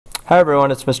Hi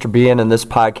everyone, it's Mr. B, and in this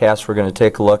podcast we're going to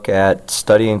take a look at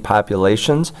studying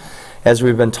populations. As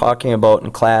we've been talking about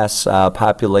in class,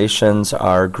 populations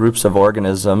are groups of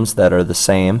organisms that are the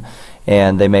same,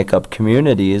 and they make up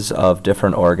communities of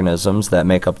different organisms that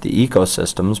make up the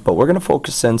ecosystems, but we're going to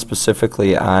focus in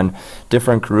specifically on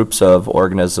different groups of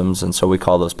organisms, and so we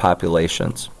call those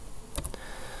populations.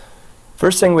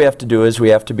 First thing we have to do is we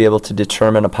have to be able to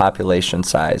determine a population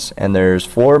size, and there's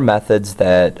four methods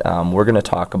that we're going to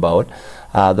talk about.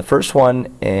 The first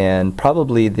one, and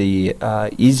probably the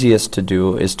easiest to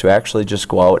do, is to actually just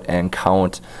go out and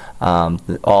count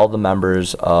all the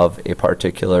members of a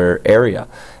particular area.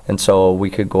 And so we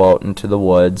could go out into the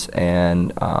woods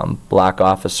and block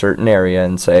off a certain area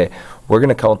and say, we're going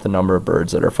to count the number of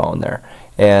birds that are found there.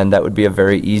 And that would be a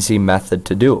very easy method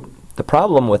to do. The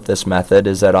problem with this method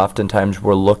is that oftentimes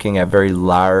we're looking at very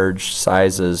large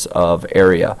sizes of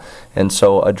area, and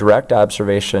so a direct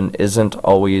observation isn't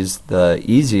always the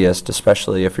easiest,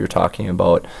 especially if you're talking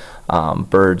about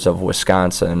birds of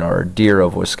Wisconsin or deer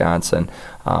of Wisconsin.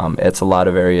 It's a lot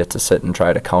of area to sit and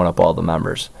try to count up all the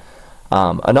members.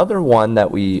 Another one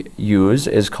that we use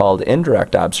is called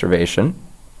indirect observation.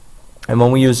 And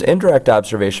when we use indirect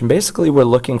observation, basically we're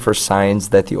looking for signs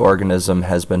that the organism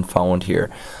has been found here.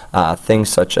 Things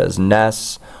such as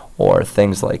nests or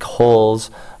things like holes.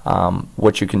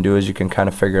 What you can do is you can kind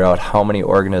of figure out how many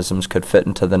organisms could fit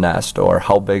into the nest, or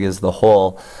how big is the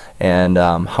hole, and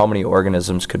how many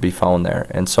organisms could be found there.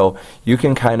 And so you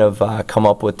can kind of come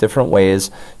up with different ways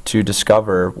to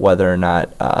discover whether or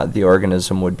not the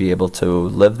organism would be able to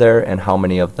live there and how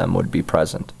many of them would be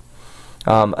present.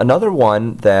 Another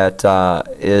one that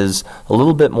is a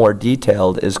little bit more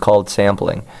detailed is called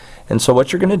sampling. And so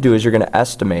what you're going to do is you're going to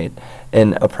estimate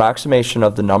an approximation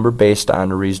of the number based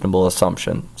on a reasonable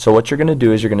assumption. So what you're going to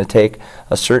do is you're going to take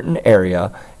a certain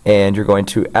area and you're going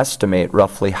to estimate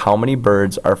roughly how many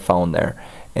birds are found there.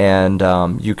 And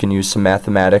you can use some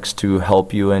mathematics to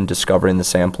help you in discovering the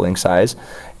sampling size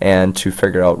and to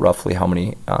figure out roughly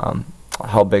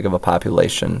how big of a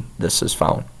population this is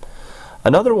found.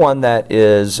 Another one that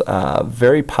is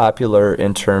very popular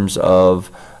in terms of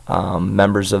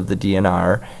members of the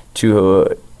DNR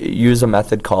to use a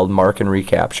method called mark and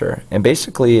recapture. And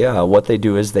basically what they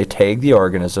do is they tag the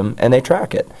organism and they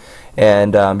track it.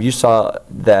 And you saw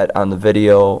that on the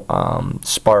video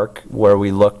Spark, where we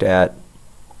looked at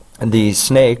the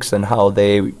snakes and how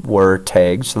they were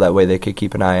tagged, so that way they could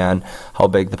keep an eye on how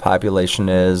big the population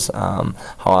is, how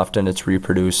often it's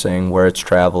reproducing, where it's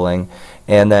traveling.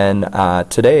 And then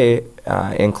today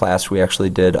in class we actually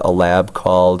did a lab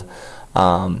called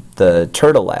the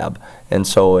Turtle Lab. And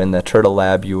so in the Turtle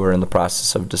Lab you were in the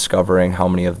process of discovering how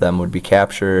many of them would be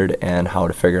captured and how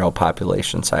to figure out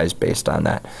population size based on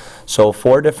that. So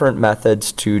four different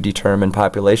methods to determine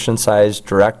population size: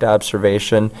 direct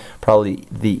observation, probably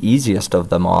the easiest of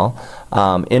them all;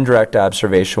 indirect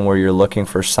observation, where you're looking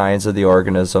for signs of the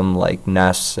organism like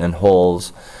nests and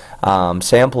holes;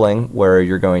 sampling, where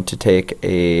you're going to take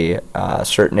a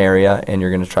certain area and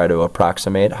you're going to try to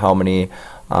approximate how many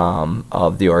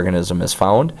of the organism is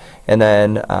found; and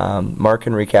then mark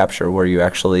and recapture, where you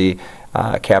actually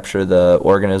capture the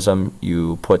organism,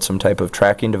 you put some type of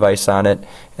tracking device on it,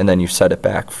 and then you set it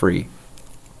back free.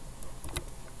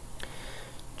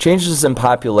 Changes in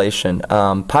population.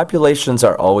 Populations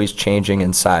are always changing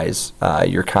in size.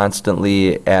 You're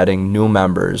constantly adding new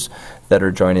members that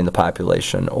are joining the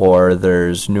population, or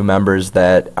there's new members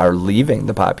that are leaving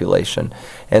the population.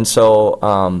 And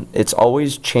so it's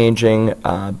always changing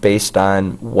based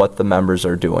on what the members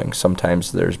are doing.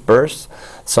 Sometimes there's births,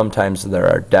 sometimes there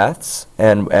are deaths,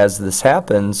 and as this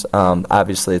happens,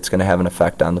 obviously it's going to have an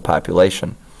effect on the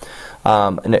population.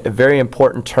 And a very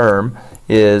important term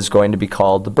is going to be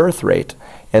called the birth rate.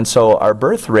 And so our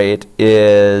birth rate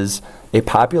is a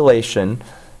population,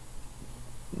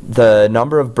 the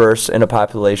number of births in a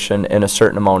population in a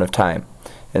certain amount of time.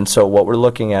 And so what we're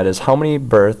looking at is how many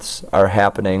births are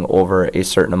happening over a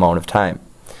certain amount of time.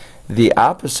 The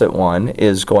opposite one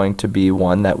is going to be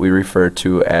one that we refer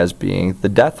to as being the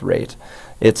death rate.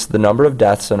 It's the number of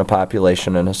deaths in a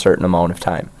population in a certain amount of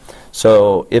time.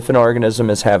 So if an organism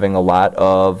is having a lot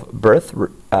of births,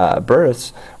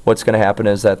 what's going to happen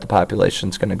is that the population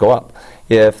is going to go up.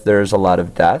 If there's a lot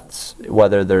of deaths,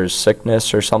 whether there's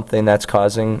sickness or something that's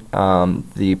causing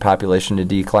the population to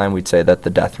decline, we'd say that the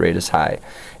death rate is high.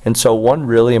 And so one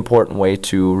really important way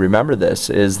to remember this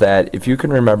is that if you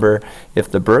can remember,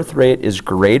 if the birth rate is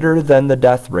greater than the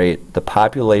death rate, the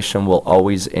population will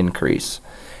always increase.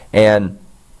 And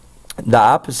The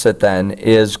opposite then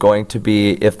is going to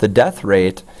be if the death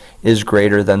rate is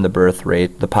greater than the birth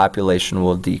rate, the population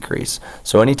will decrease.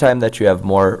 So anytime that you have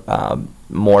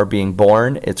more being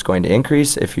born, it's going to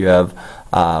increase. If you have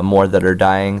more that are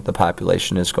dying, the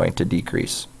population is going to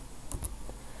decrease.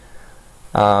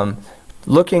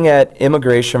 Looking at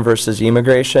immigration versus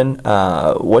emigration,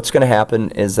 what's going to happen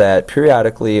is that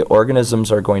periodically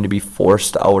organisms are going to be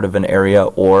forced out of an area,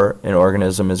 or an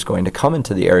organism is going to come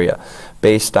into the area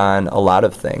based on a lot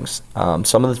of things.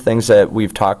 Some of the things that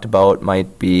we've talked about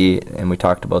might be, and we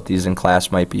talked about these in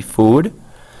class, might be food.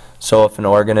 So if an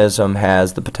organism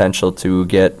has the potential to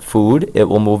get food, it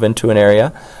will move into an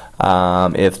area.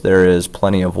 If there is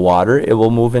plenty of water, it will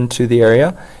move into the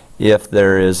area. If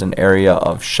there is an area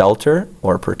of shelter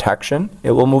or protection,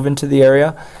 it will move into the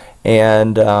area.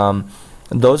 And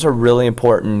those are really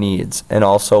important needs. And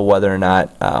also whether or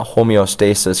not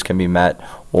homeostasis can be met,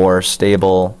 or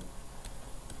stable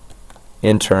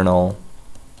internal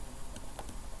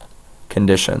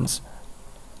conditions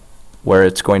where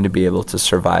it's going to be able to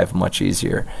survive much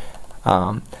easier.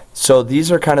 So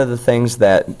these are kind of the things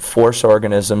that force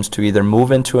organisms to either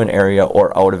move into an area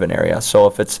or out of an area. So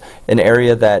if it's an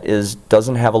area that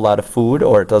doesn't have a lot of food,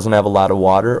 or it doesn't have a lot of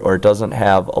water, or it doesn't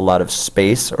have a lot of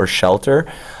space or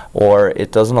shelter, or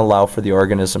it doesn't allow for the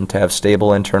organism to have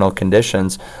stable internal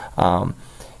conditions,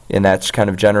 and that's kind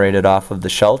of generated off of the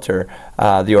shelter,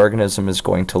 the organism is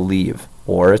going to leave,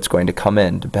 or it's going to come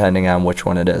in, depending on which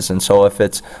one it is. And so if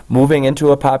it's moving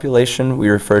into a population, we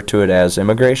refer to it as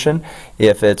immigration.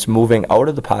 If it's moving out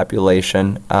of the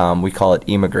population, we call it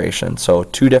emigration. So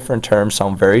two different terms,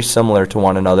 sound very similar to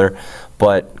one another,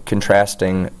 but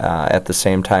contrasting at the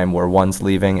same time, where one's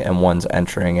leaving and one's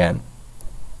entering in.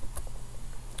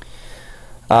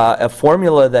 A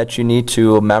formula that you need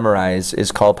to memorize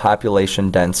is called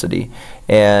population density.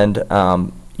 And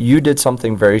you did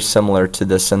something very similar to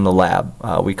this in the lab.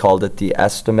 We called it the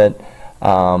estimate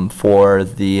for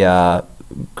the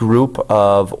group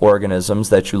of organisms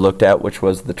that you looked at, which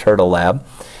was the turtle lab.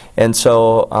 And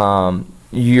so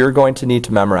you're going to need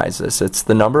to memorize this. It's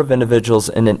the number of individuals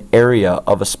in an area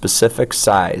of a specific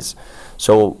size.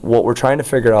 So what we're trying to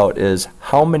figure out is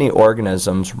how many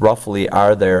organisms roughly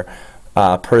are there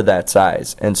per that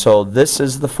size. And so this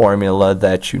is the formula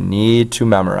that you need to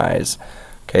memorize.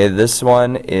 Okay, this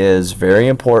one is very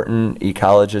important.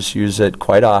 Ecologists use it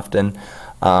quite often.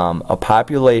 A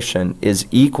population is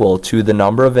equal to the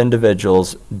number of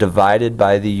individuals divided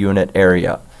by the unit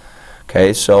area.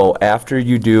 Okay, so after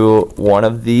you do one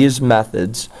of these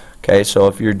methods, okay, so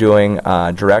if you're doing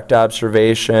direct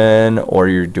observation, or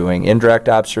you're doing indirect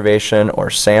observation, or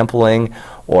sampling,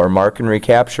 or mark and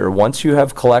recapture, once you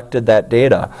have collected that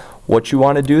data, what you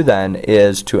want to do then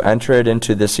is to enter it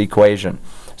into this equation.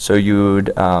 So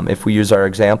you'd, if we use our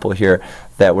example here,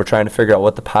 that we're trying to figure out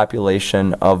what the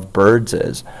population of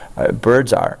birds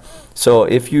are. So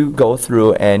if you go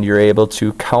through and you're able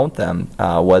to count them,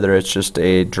 whether it's just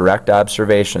a direct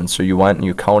observation, so you went and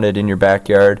you counted in your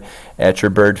backyard at your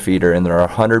bird feeder and there are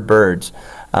 100 birds,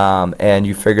 and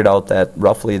you figured out that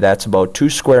roughly that's about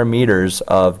 2 square meters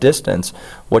of distance,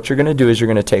 what you're going to do is you're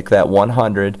going to take that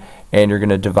 100 and you're going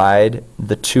to divide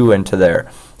the 2 into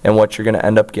there. And what you're going to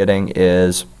end up getting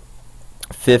is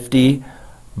 50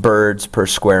 birds per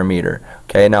square meter.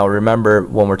 Okay, now remember,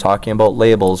 when we're talking about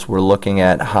labels, we're looking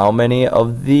at how many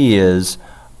of these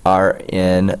are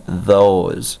in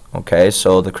those. Okay,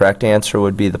 so the correct answer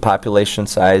would be the population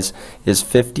size is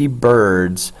 50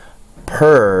 birds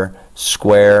per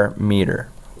square meter.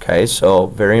 Okay, so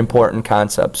very important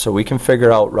concept. So we can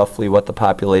figure out roughly what the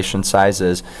population size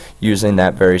is using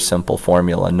that very simple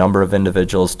formula, number of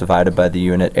individuals divided by the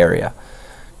unit area.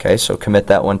 Okay, so commit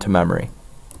that one to memory.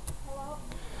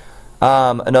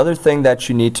 Another thing that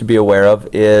you need to be aware of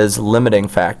is limiting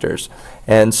factors.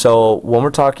 And so when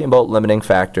we're talking about limiting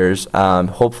factors,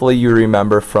 hopefully you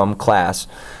remember from class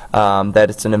that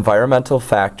it's an environmental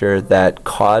factor that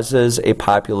causes a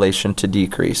population to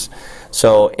decrease.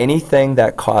 So anything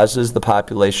that causes the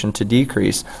population to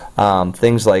decrease,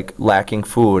 things like lacking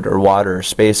food or water or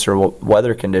space or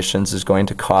weather conditions, is going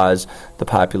to cause the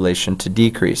population to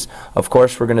decrease. Of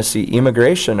course, we're going to see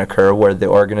immigration occur where the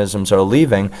organisms are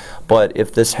leaving, but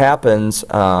if this happens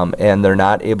and they're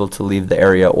not able to leave the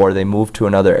area, or they move to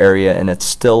another area and it's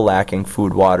still lacking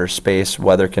food, water, space,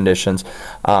 weather conditions,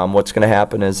 what's going to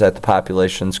happen is that the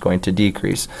population is going to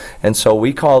decrease. And so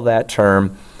we call that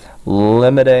term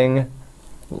limiting,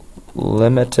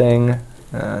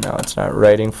 no, it's not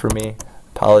writing for me,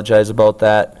 apologize about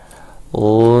that,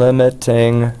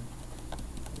 limiting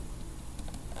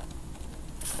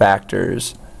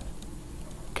factors.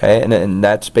 Okay, and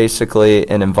that's basically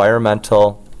an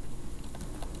environmental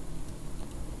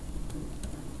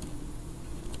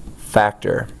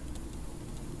factor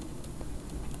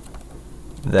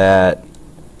that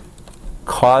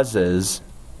causes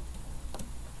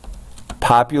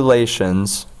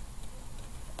populations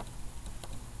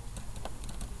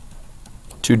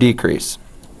to decrease.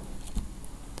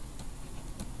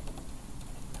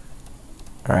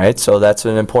 All right, so that's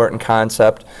an important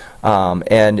concept,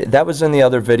 and that was in the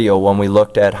other video when we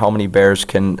looked at how many bears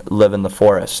can live in the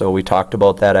forest. So we talked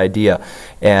about that idea,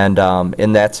 and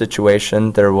in that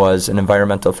situation there was an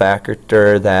environmental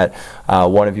factor that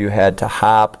one of you had to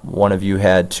hop, one of you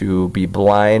had to be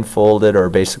blindfolded, or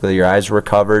basically your eyes were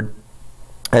covered,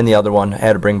 and the other one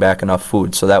had to bring back enough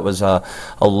food. So that was a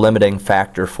limiting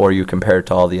factor for you compared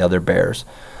to all the other bears.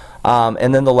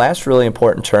 And then the last really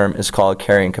important term is called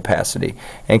carrying capacity.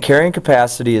 And carrying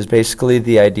capacity is basically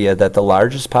the idea that the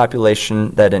largest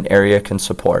population that an area can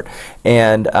support.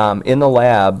 And in the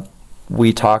lab,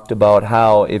 we talked about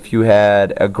how if you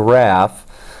had a graph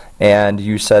and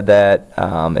you said that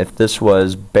if this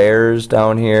was bears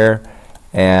down here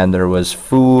and there was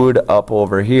food up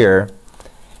over here,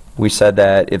 we said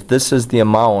that if this is the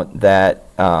amount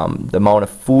of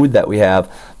food that we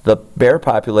have, the bear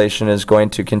population is going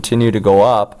to continue to go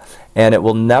up, and it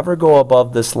will never go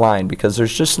above this line because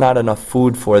there's just not enough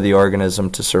food for the organism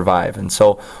to survive. And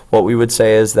so what we would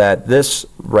say is that this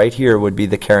right here would be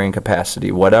the carrying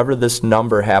capacity. Whatever this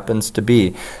number happens to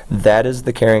be, that is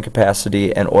the carrying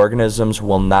capacity, and organisms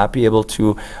will not be able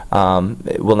to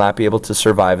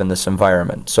survive in this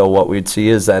environment. So what we'd see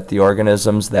is that the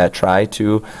organisms that try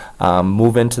to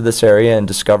move into this area and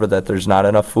discover that there's not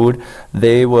enough food,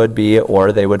 they would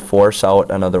force out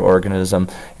another organism,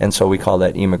 and so we call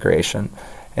that immigration.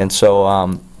 And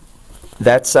so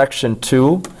that's section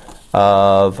 2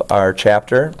 of our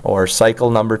chapter, or cycle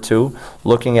number 2,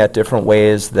 looking at different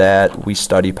ways that we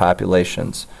study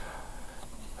populations.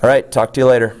 All right, talk to you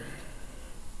later.